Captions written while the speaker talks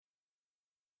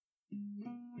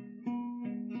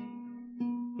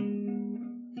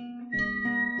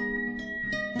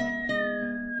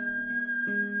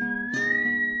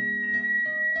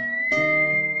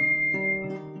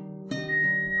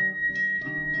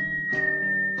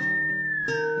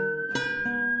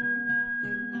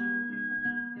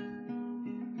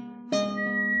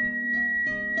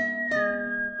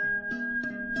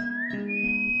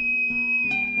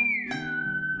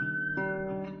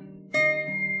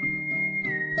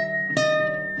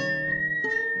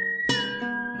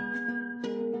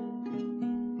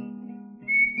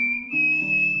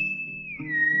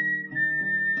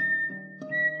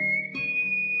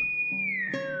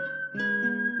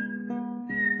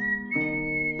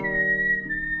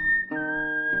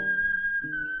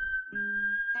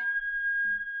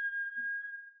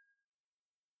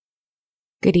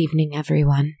Good evening,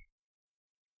 everyone.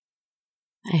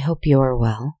 I hope you're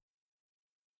well.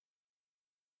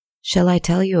 Shall I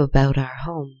tell you about our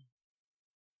home?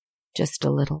 Just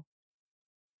a little.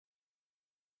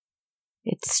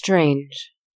 It's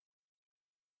strange.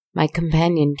 My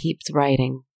companion keeps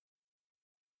writing.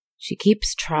 She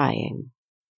keeps trying.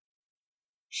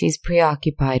 She's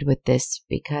preoccupied with this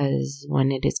because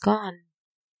when it is gone,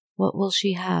 what will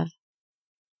she have?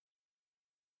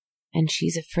 And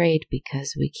she's afraid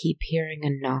because we keep hearing a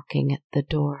knocking at the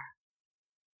door.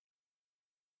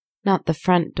 Not the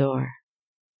front door,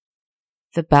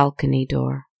 the balcony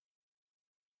door.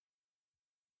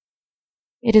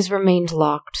 It has remained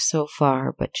locked so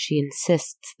far, but she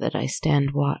insists that I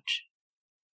stand watch.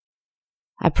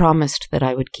 I promised that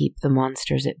I would keep the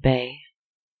monsters at bay,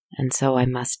 and so I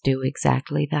must do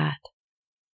exactly that.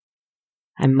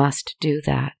 I must do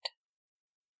that,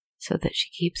 so that she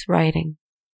keeps writing.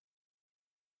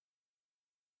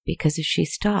 Because if she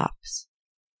stops,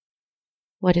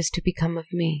 what is to become of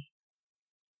me?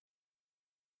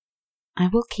 I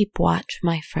will keep watch,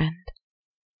 my friend.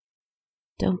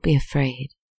 Don't be afraid.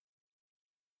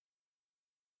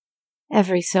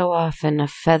 Every so often a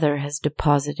feather has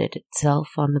deposited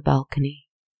itself on the balcony.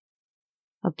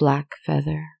 A black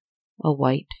feather, a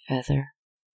white feather,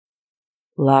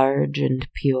 large and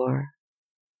pure.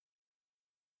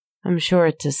 I'm sure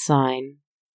it's a sign.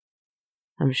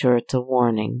 I'm sure it's a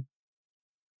warning.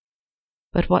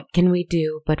 But what can we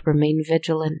do but remain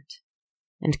vigilant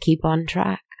and keep on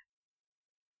track?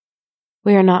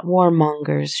 We are not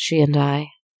warmongers, she and I.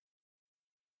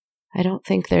 I don't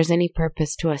think there's any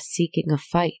purpose to us seeking a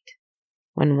fight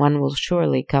when one will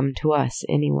surely come to us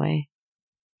anyway.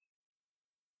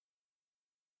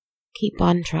 Keep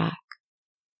on track.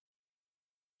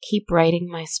 Keep writing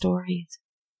my stories.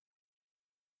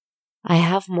 I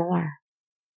have more.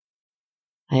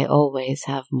 I always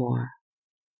have more.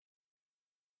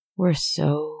 We're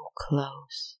so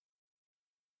close.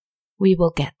 We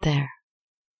will get there.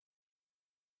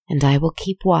 And I will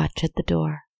keep watch at the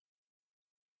door.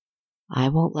 I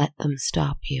won't let them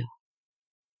stop you.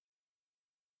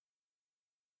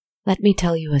 Let me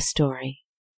tell you a story.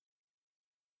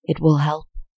 It will help.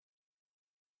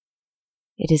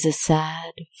 It is a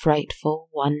sad, frightful,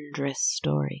 wondrous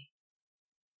story.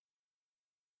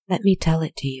 Let me tell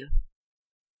it to you.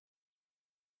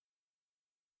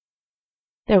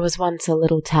 There was once a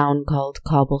little town called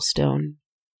Cobblestone.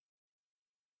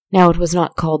 Now it was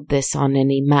not called this on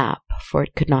any map, for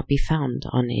it could not be found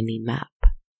on any map.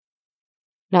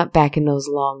 Not back in those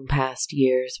long past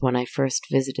years when I first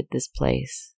visited this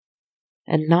place,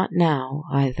 and not now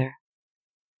either.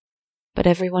 But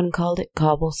everyone called it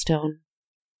Cobblestone,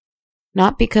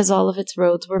 not because all of its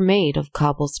roads were made of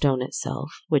cobblestone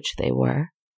itself, which they were,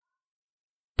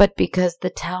 but because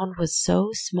the town was so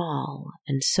small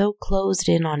and so closed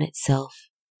in on itself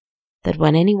that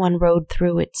when anyone rode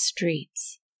through its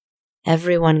streets,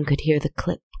 everyone could hear the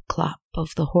clip-clop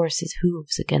of the horses'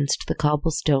 hooves against the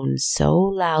cobblestones so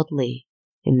loudly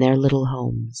in their little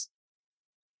homes.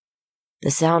 The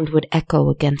sound would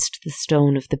echo against the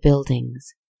stone of the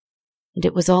buildings, and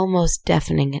it was almost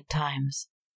deafening at times,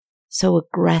 so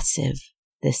aggressive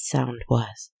this sound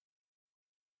was.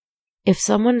 If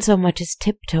someone so much as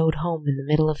tiptoed home in the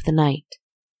middle of the night,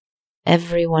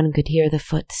 everyone could hear the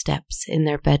footsteps in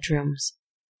their bedrooms.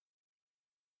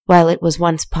 While it was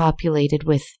once populated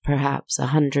with perhaps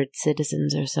 100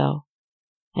 citizens or so,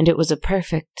 and it was a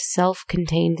perfect,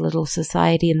 self-contained little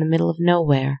society in the middle of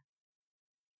nowhere.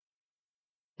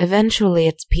 Eventually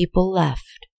its people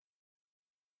left.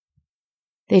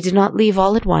 They did not leave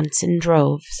all at once in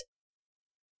droves.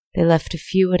 They left a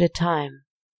few at a time.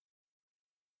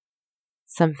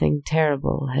 Something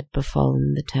terrible had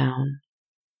befallen the town.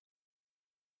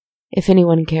 If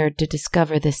anyone cared to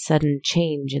discover this sudden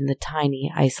change in the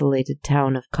tiny, isolated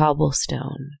town of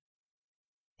Cobblestone,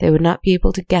 they would not be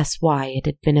able to guess why it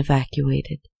had been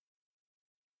evacuated.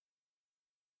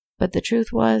 But the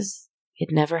truth was, it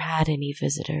never had any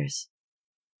visitors,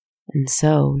 and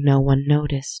so no one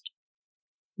noticed.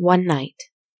 One night,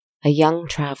 a young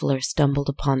traveler stumbled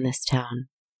upon this town,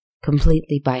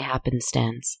 completely by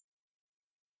happenstance.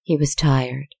 He was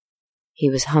tired. He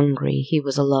was hungry. He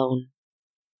was alone.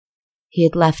 He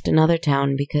had left another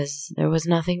town because there was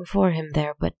nothing for him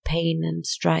there but pain and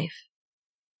strife.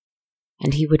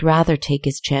 And he would rather take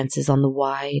his chances on the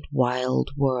wide,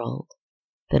 wild world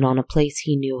than on a place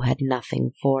he knew had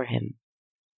nothing for him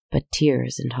but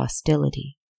tears and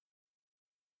hostility.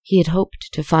 He had hoped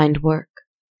to find work.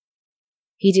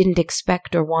 He didn't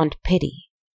expect or want pity.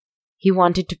 He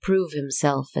wanted to prove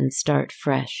himself and start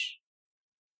fresh.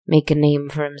 make a name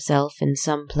for himself in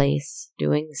some place,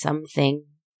 doing something,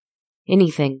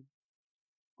 anything,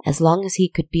 as long as he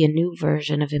could be a new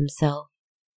version of himself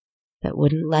that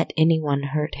wouldn't let anyone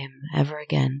hurt him ever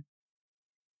again.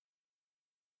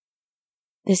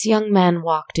 This young man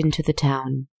walked into the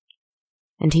town,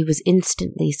 and he was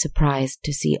instantly surprised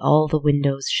to see all the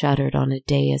windows shuttered on a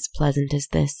day as pleasant as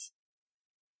this.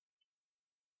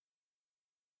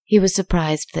 He was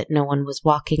surprised that no one was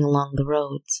walking along the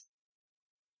roads.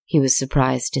 He was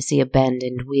surprised to see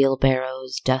abandoned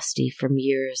wheelbarrows dusty from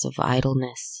years of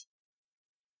idleness.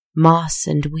 Moss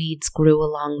and weeds grew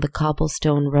along the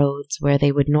cobblestone roads where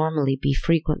they would normally be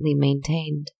frequently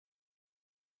maintained.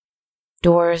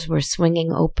 Doors were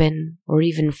swinging open or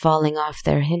even falling off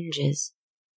their hinges.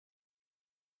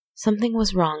 Something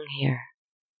was wrong here.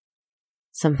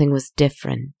 Something was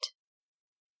different,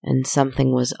 and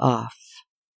something was off.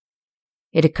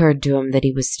 It occurred to him that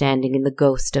he was standing in the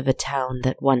ghost of a town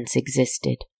that once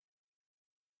existed.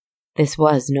 This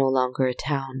was no longer a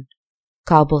town.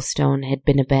 Cobblestone had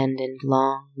been abandoned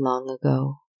long, long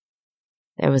ago.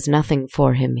 There was nothing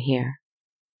for him here.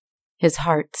 His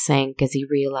heart sank as he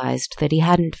realized that he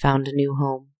hadn't found a new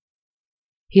home.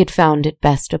 He had found at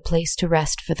best a place to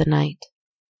rest for the night.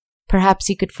 Perhaps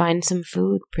he could find some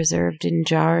food preserved in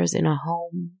jars in a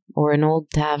home or an old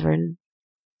tavern,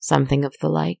 something of the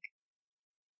like.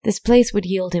 This place would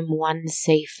yield him one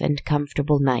safe and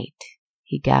comfortable night,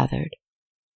 he gathered,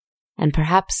 and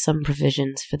perhaps some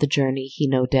provisions for the journey he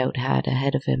no doubt had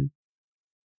ahead of him.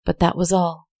 But that was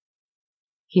all.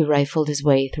 He rifled his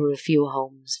way through a few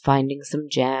homes, finding some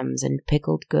jams and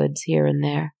pickled goods here and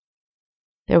there.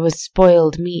 There was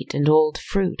spoiled meat and old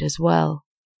fruit as well,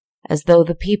 as though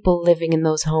the people living in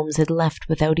those homes had left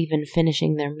without even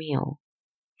finishing their meal,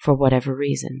 for whatever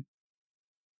reason.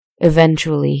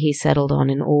 Eventually he settled on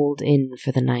an old inn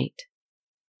for the night.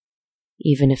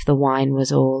 Even if the wine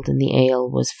was old and the ale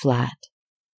was flat,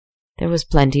 there was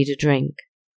plenty to drink.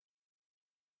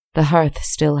 The hearth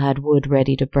still had wood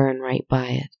ready to burn right by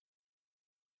it.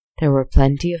 There were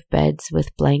plenty of beds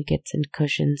with blankets and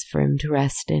cushions for him to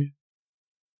rest in,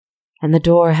 and the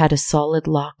door had a solid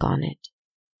lock on it.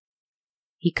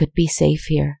 He could be safe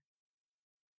here.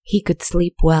 He could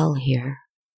sleep well here.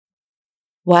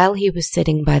 While he was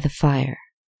sitting by the fire,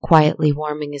 quietly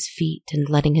warming his feet and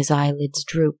letting his eyelids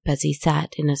droop as he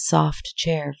sat in a soft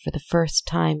chair for the first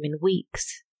time in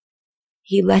weeks,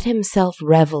 he let himself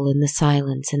revel in the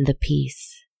silence and the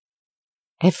peace.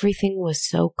 Everything was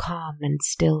so calm and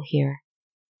still here.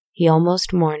 He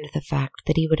almost mourned the fact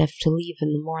that he would have to leave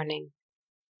in the morning.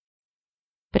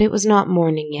 But it was not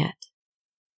morning yet.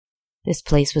 This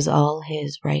place was all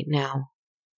his right now,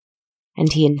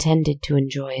 and he intended to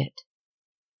enjoy it.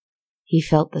 He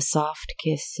felt the soft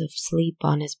kiss of sleep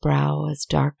on his brow as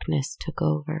darkness took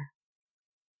over.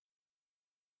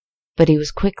 But he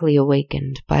was quickly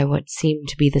awakened by what seemed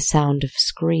to be the sound of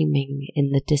screaming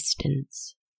in the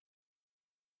distance.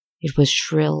 It was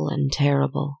shrill and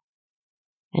terrible,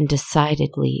 and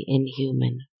decidedly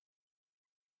inhuman.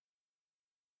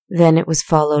 Then it was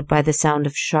followed by the sound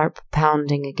of sharp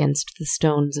pounding against the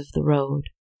stones of the road.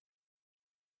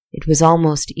 It was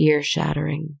almost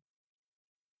ear-shattering.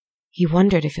 He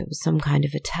wondered if it was some kind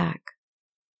of attack.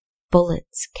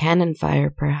 Bullets, cannon fire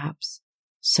perhaps.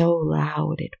 So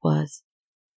loud it was.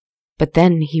 But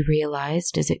then he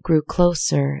realized as it grew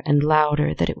closer and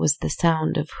louder that it was the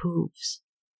sound of hooves.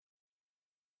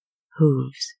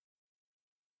 Hooves,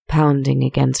 pounding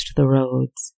against the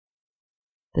roads.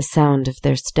 The sound of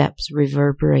their steps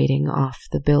reverberating off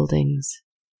the buildings,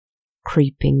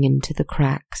 creeping into the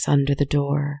cracks under the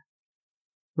door,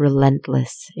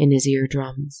 relentless in his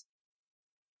eardrums.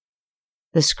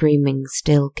 The screaming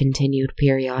still continued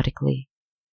periodically,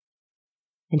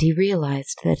 and he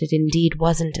realized that it indeed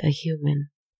wasn't a human.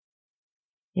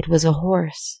 It was a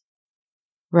horse,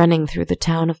 running through the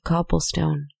town of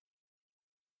Cobblestone.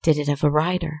 Did it have a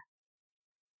rider?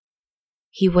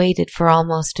 He waited for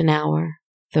almost an hour,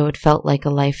 though it felt like a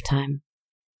lifetime.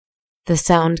 The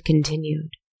sound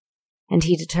continued, and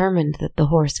he determined that the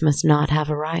horse must not have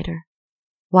a rider.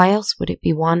 Why else would it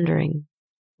be wandering,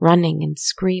 running and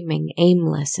screaming,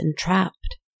 aimless and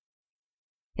trapped?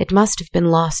 It must have been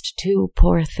lost too,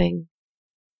 poor thing.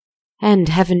 And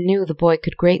heaven knew the boy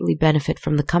could greatly benefit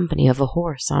from the company of a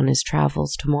horse on his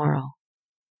travels tomorrow.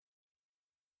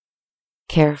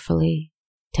 Carefully,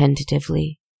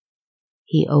 tentatively,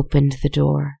 he opened the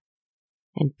door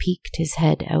and peeked his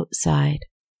head outside.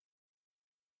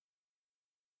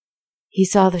 He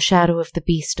saw the shadow of the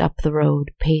beast up the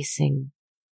road, pacing.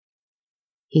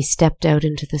 He stepped out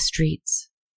into the streets,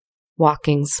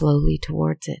 walking slowly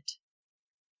towards it.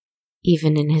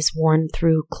 even in his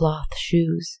worn-through cloth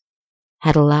shoes,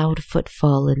 had a loud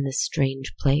footfall in this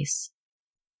strange place.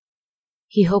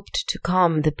 He hoped to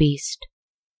calm the beast,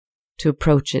 to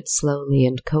approach it slowly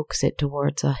and coax it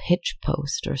towards a hitch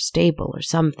post or stable or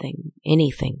something,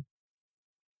 anything.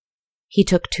 He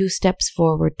took 2 steps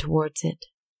forward towards it,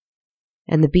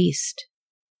 and the beast,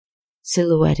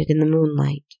 silhouetted in the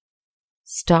moonlight,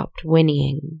 stopped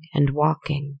whinnying and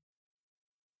walking,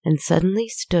 and suddenly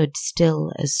stood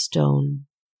still as stone.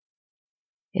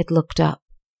 It looked up.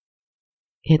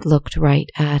 It looked right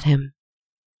at him.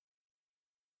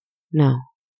 No,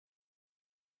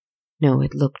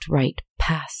 it looked right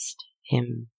past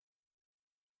him.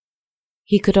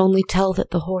 He could only tell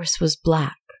that the horse was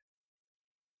black.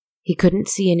 He couldn't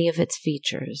see any of its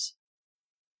features.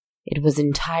 It was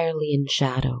entirely in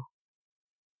shadow.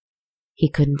 He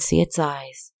couldn't see its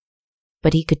eyes,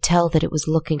 but he could tell that it was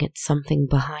looking at something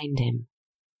behind him.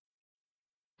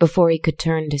 Before he could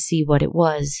turn to see what it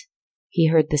was, he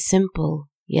heard the simple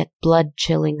yet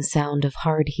blood-chilling sound of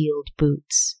hard-heeled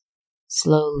boots,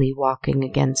 slowly walking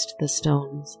against the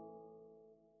stones.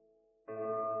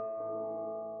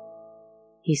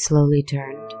 He slowly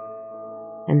turned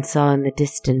and saw in the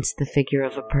distance the figure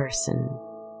of a person.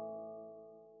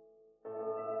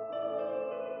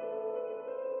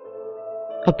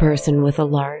 A person with a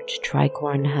large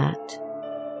tricorn hat,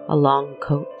 a long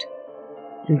coat,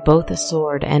 and both a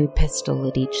sword and pistol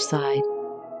at each side.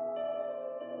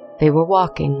 They were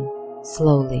walking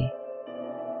slowly,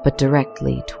 but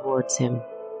directly towards him,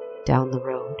 down the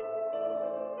road.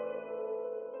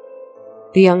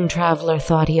 The young traveler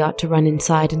thought he ought to run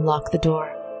inside and lock the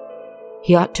door.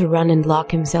 He ought to run and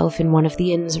lock himself in one of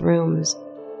the inn's rooms.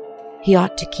 He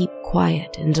ought to keep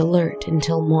quiet and alert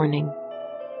until morning.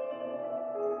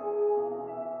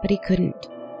 But he couldn't.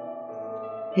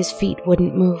 His feet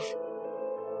wouldn't move.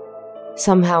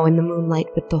 Somehow in the moonlight,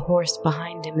 with the horse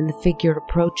behind him and the figure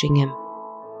approaching him,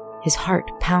 his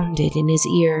heart pounded in his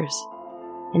ears,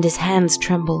 and his hands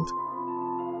trembled,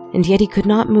 and yet he could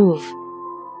not move.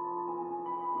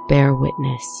 Bear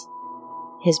witness,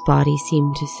 his body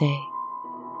seemed to say.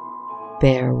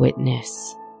 Bear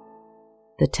witness,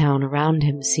 the town around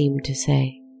him seemed to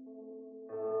say.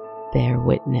 Bear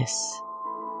witness,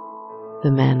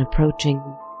 the man approaching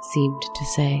seemed to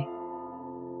say.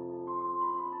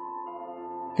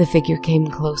 The figure came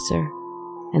closer,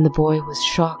 and the boy was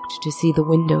shocked to see the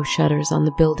window shutters on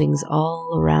the buildings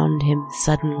all around him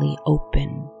suddenly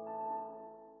open.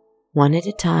 One at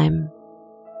a time,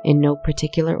 in no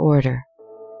particular order,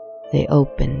 they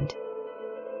opened.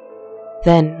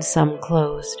 Then some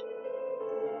closed.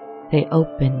 They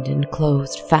opened and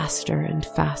closed faster and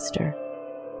faster,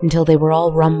 until they were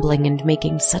all rumbling and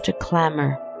making such a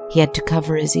clamor he had to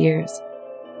cover his ears.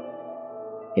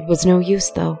 It was no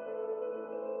use, though,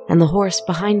 and the horse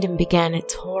behind him began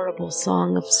its horrible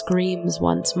song of screams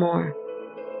once more.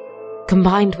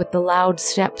 Combined with the loud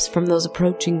steps from those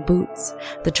approaching boots,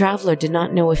 the traveler did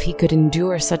not know if he could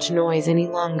endure such noise any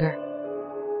longer.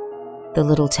 The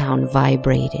little town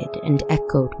vibrated and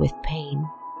echoed with pain.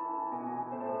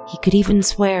 He could even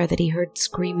swear that he heard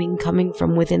screaming coming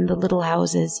from within the little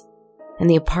houses and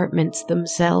the apartments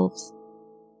themselves.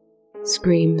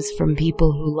 Screams from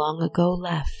people who long ago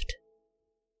left.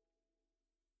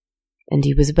 And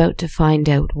he was about to find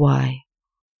out why.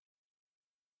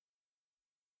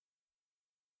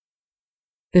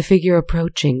 The figure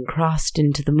approaching crossed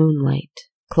into the moonlight,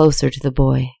 closer to the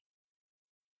boy.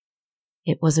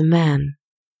 It was a man.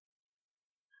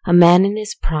 A man in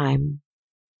his prime,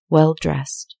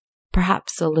 well-dressed,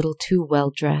 perhaps a little too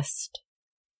well-dressed.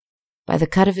 By the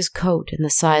cut of his coat and the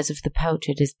size of the pouch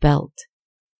at his belt,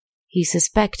 he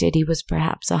suspected he was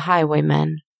perhaps a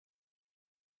highwayman.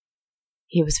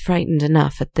 He was frightened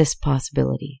enough at this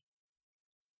possibility.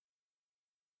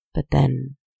 But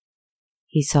then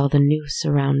he saw the noose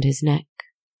around his neck.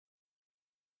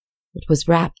 It was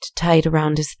wrapped tight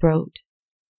around his throat,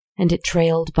 and it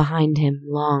trailed behind him,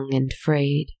 long and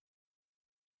frayed.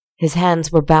 His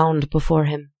hands were bound before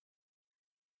him,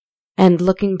 and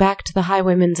looking back to the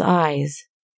highwayman's eyes,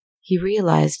 he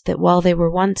realized that while they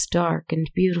were once dark and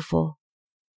beautiful,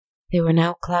 they were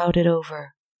now clouded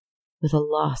over with a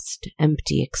lost,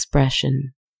 empty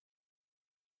expression.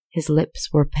 His lips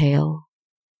were pale,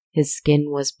 his skin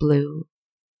was blue,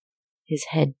 his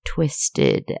head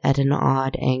twisted at an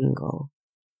odd angle,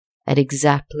 at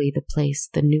exactly the place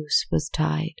the noose was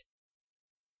tied.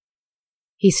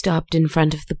 He stopped in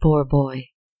front of the poor boy.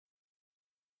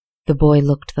 The boy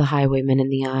looked the highwayman in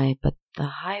the eye, but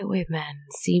the highwayman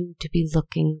seemed to be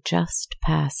looking just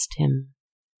past him.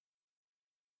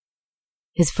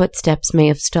 His footsteps may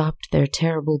have stopped their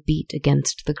terrible beat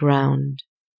against the ground,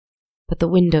 but the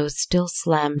windows still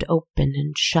slammed open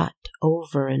and shut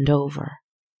over and over,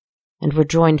 and were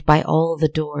joined by all the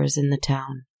doors in the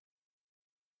town.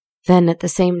 Then, at the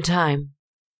same time,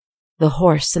 the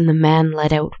horse and the man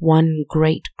let out one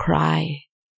great cry,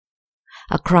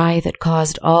 a cry that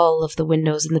caused all of the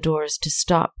windows and the doors to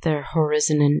stop their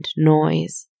horizonant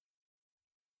noise.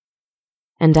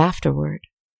 And afterward,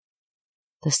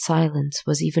 the silence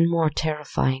was even more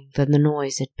terrifying than the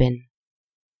noise had been.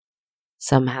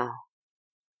 Somehow.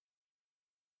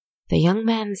 The young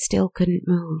man still couldn't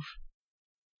move.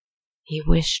 He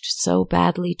wished so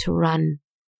badly to run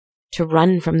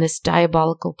from this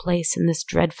diabolical place and this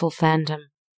dreadful phantom.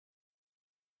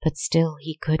 But still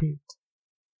he couldn't.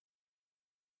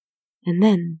 And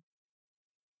then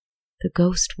the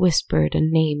ghost whispered a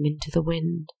name into the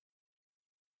wind.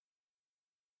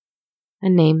 A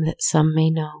name that some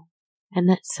may know and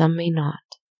that some may not.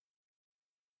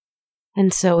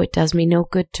 And so it does me no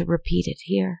good to repeat it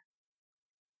here.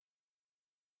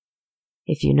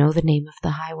 If you know the name of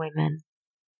the highwayman,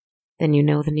 then you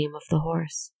know the name of the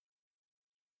horse.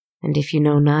 And if you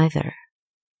know neither,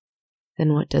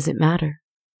 then what does it matter?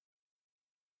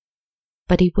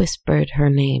 But he whispered her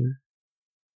name,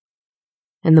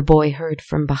 and the boy heard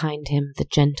from behind him the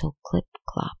gentle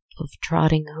clip-clop of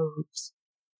trotting hooves.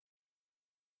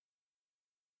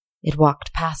 It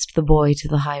walked past the boy to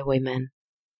the highwayman.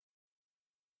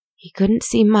 He couldn't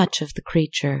see much of the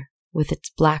creature with its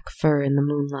black fur in the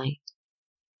moonlight,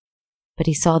 but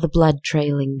he saw the blood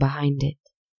trailing behind it.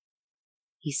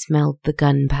 He smelled the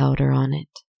gunpowder on it.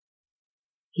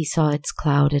 He saw its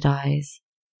clouded eyes,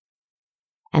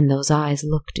 and those eyes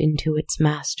looked into its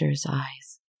master's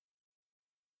eyes.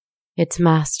 Its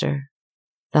master,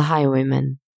 the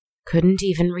highwayman, couldn't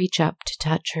even reach up to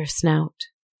touch her snout.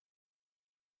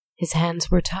 His hands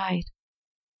were tied.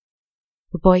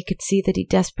 The boy could see that he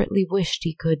desperately wished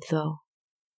he could, though.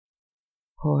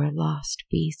 Poor lost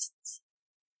beasts.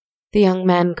 The young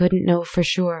man couldn't know for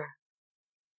sure,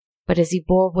 but as he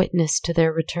bore witness to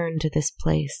their return to this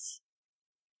place,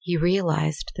 he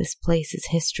realized this place's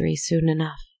history soon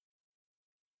enough.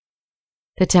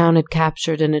 The town had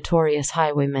captured a notorious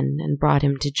highwayman and brought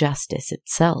him to justice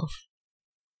itself,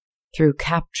 through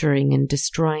capturing and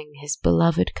destroying his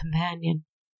beloved companion.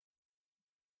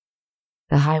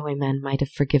 The highwayman might have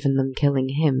forgiven them killing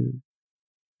him,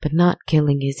 but not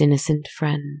killing his innocent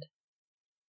friend.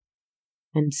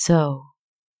 And so,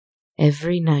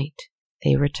 every night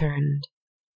they returned,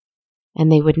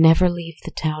 and they would never leave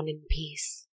the town in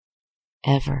peace,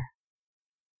 ever.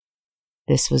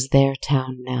 This was their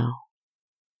town now.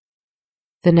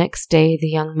 The next day the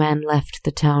young man left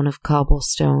the town of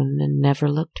Cobblestone and never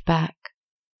looked back.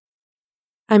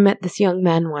 I met this young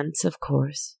man once, of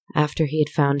course, after he had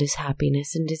found his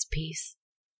happiness and his peace.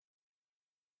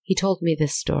 He told me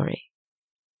this story.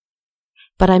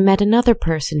 But I met another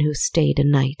person who stayed a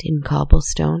night in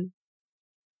Cobblestone.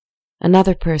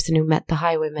 Another person who met the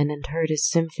highwayman and heard his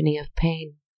symphony of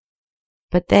pain.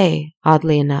 But they,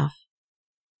 oddly enough,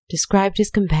 described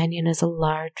his companion as a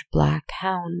large black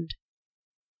hound.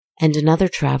 And another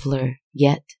traveler,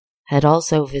 yet, had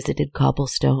also visited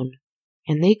Cobblestone,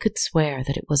 and they could swear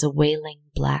that it was a wailing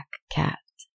black cat.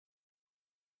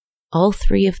 All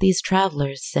three of these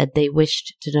travelers said they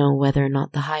wished to know whether or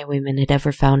not the highwayman had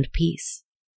ever found peace.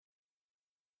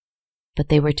 But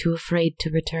they were too afraid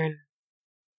to return.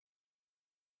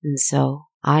 And so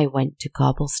I went to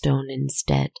Cobblestone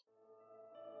instead.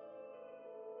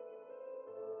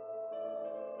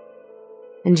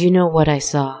 And you know what I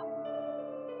saw?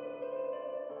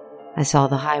 I saw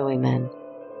the highwayman.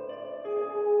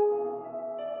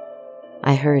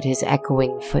 I heard his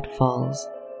echoing footfalls.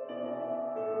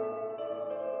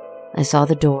 I saw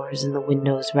the doors and the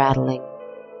windows rattling,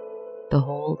 the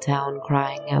whole town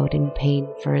crying out in pain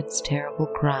for its terrible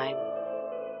crime.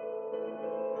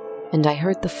 And I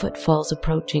heard the footfalls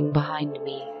approaching behind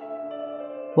me,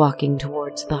 walking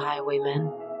towards the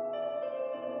highwayman.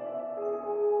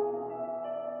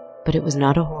 But it was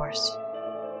not a horse,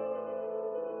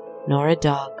 nor a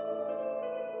dog,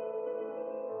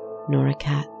 nor a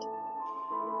cat.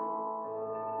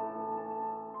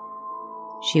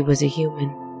 She was a human.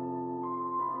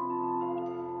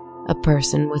 A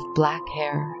person with black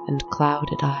hair and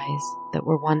clouded eyes that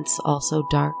were once also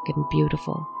dark and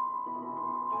beautiful.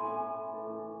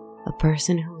 A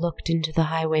person who looked into the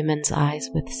highwayman's eyes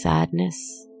with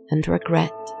sadness and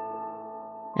regret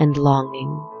and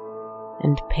longing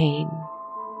and pain.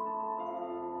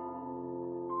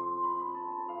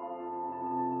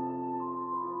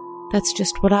 That's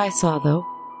just what I saw, though.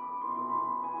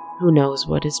 Who knows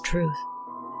what is truth?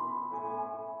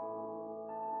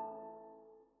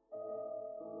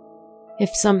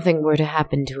 If something were to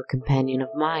happen to a companion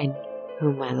of mine,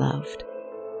 whom I loved,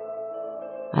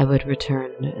 I would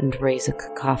return and raise a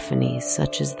cacophony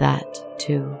such as that,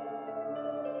 too.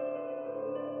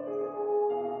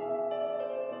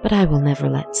 But I will never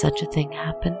let such a thing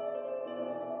happen.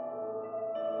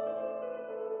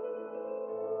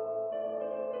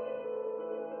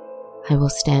 I will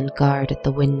stand guard at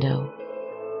the window.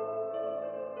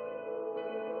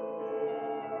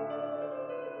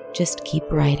 Just keep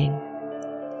writing.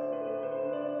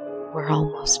 We're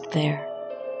almost there.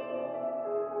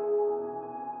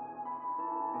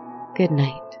 Good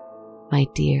night, my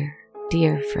dear,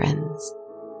 dear friends.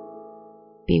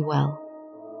 Be well.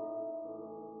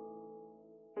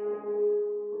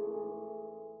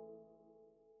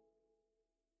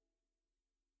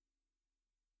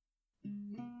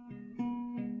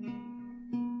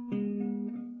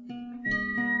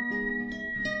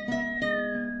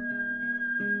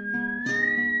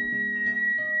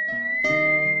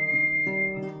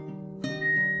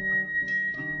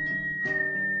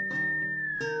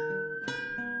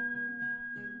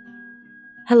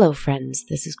 Hello friends,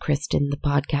 this is Kristen, the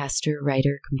podcaster,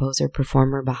 writer, composer,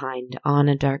 performer behind On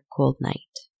a Dark Cold Night.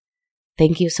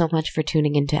 Thank you so much for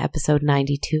tuning into episode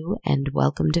 92 and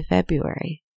welcome to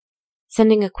February.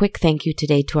 Sending a quick thank you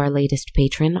today to our latest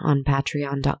patron on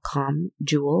patreon.com,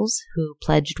 Jules, who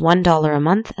pledged $1 a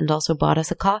month and also bought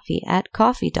us a coffee at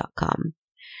ko-fi.com,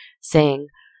 saying,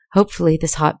 "Hopefully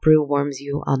this hot brew warms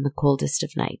you on the coldest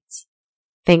of nights."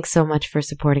 Thanks so much for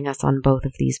supporting us on both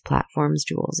of these platforms,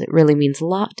 Jules. It really means a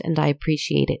lot, and I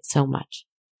appreciate it so much.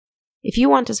 If you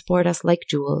want to support us like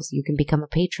Jules, you can become a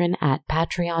patron at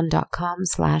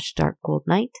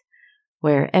patreon.com/darkcoldnight,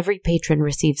 where every patron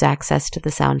receives access to the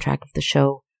soundtrack of the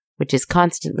show, which is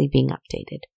constantly being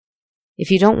updated. If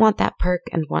you don't want that perk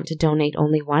and want to donate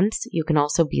only once, you can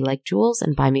also be like Jules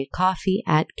and buy me a coffee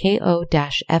at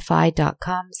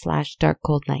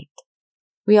ko-fi.com/darkcoldnight.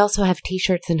 We also have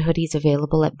t-shirts and hoodies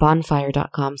available at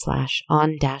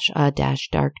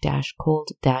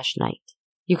bonfire.com/on-a-dark-cold-night.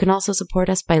 You can also support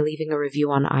us by leaving a review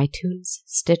on iTunes,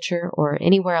 Stitcher, or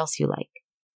anywhere else you like.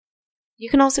 You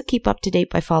can also keep up to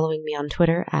date by following me on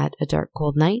Twitter at A Dark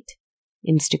Cold Night,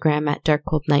 Instagram at Dark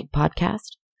Cold Night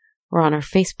Podcast, or on our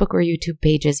Facebook or YouTube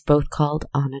pages, both called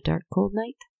On a Dark Cold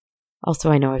Night.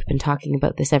 Also, I know I've been talking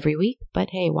about this every week,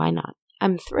 but hey, why not?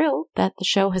 I'm thrilled that the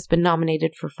show has been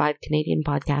nominated for 5 Canadian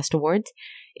Podcast Awards,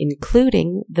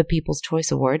 including the People's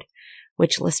Choice Award,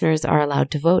 which listeners are allowed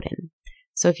to vote in.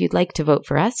 So if you'd like to vote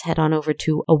for us, head on over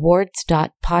to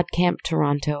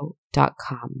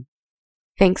awards.podcamptoronto.com.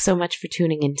 Thanks so much for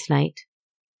tuning in tonight.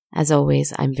 As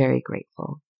always, I'm very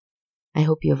grateful. I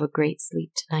hope you have a great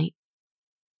sleep tonight.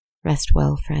 Rest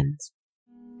well, friends.